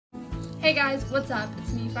Hey guys, what's up?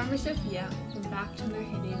 It's me, Farmer Sophia. Welcome back to another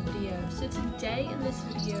Hayday video. So today in this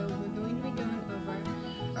video, we're going to be going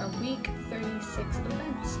over our week 36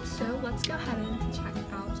 events. So let's go ahead and check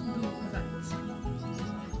out the events.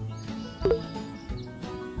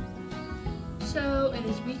 So it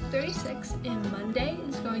is week 36, and Monday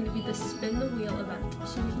is going to be the spin the wheel event.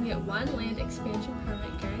 So we can get one land expansion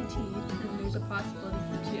permit guaranteed, and there's a possibility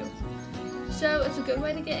for 2. So it's a good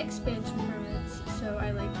way to get expansion permits, so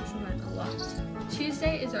I like this event a lot.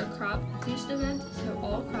 Tuesday is our crop boost event, so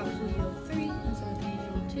all crops will yield 3 instead of the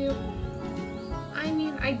usual 2. I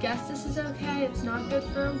mean, I guess this is okay. It's not good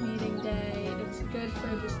for a weeding day. It's good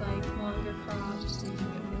for just like longer crops that you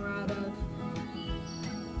can get more out of.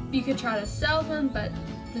 You could try to sell them, but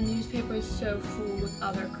the newspaper is so full with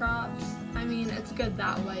other crops. I mean, it's good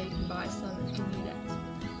that way. You can buy some if you need it.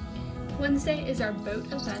 Wednesday is our boat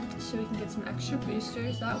event, so we can get some extra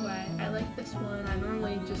boosters that way. I like this one. I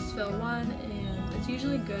normally just fill one, and it's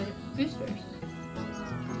usually good boosters.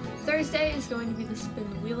 Thursday is going to be the spin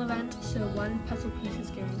the wheel event, so 1 puzzle piece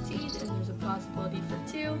is guaranteed, and there's a possibility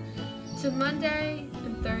for 2. So Monday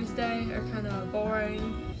and Thursday are kind of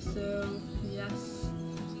boring, so yes.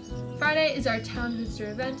 Friday is our town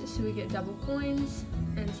booster event, so we get double coins,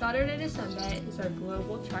 and Saturday to Sunday is our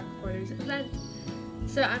global truck orders event.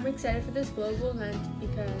 So I'm excited for this global event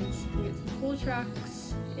because we get some cool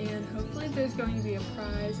trucks, and hopefully there's going to be a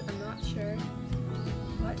prize. I'm not sure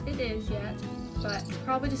what it is yet, but it's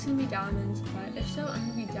probably just going to be diamonds, but if so, I'm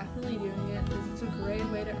going to be definitely doing it because it's a great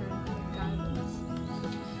way to earn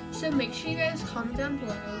diamonds. So make sure you guys comment down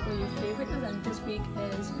below what your favorite event this week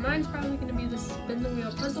is. Mine's probably going to be the spin the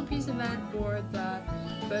wheel puzzle piece event or the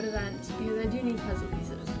boat event because I do need puzzle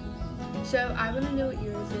pieces. So I want to know what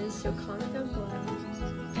yours is, so comment down below.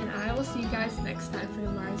 And I will see you guys next time for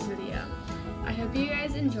tomorrow's video. I hope you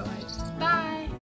guys enjoyed. Bye!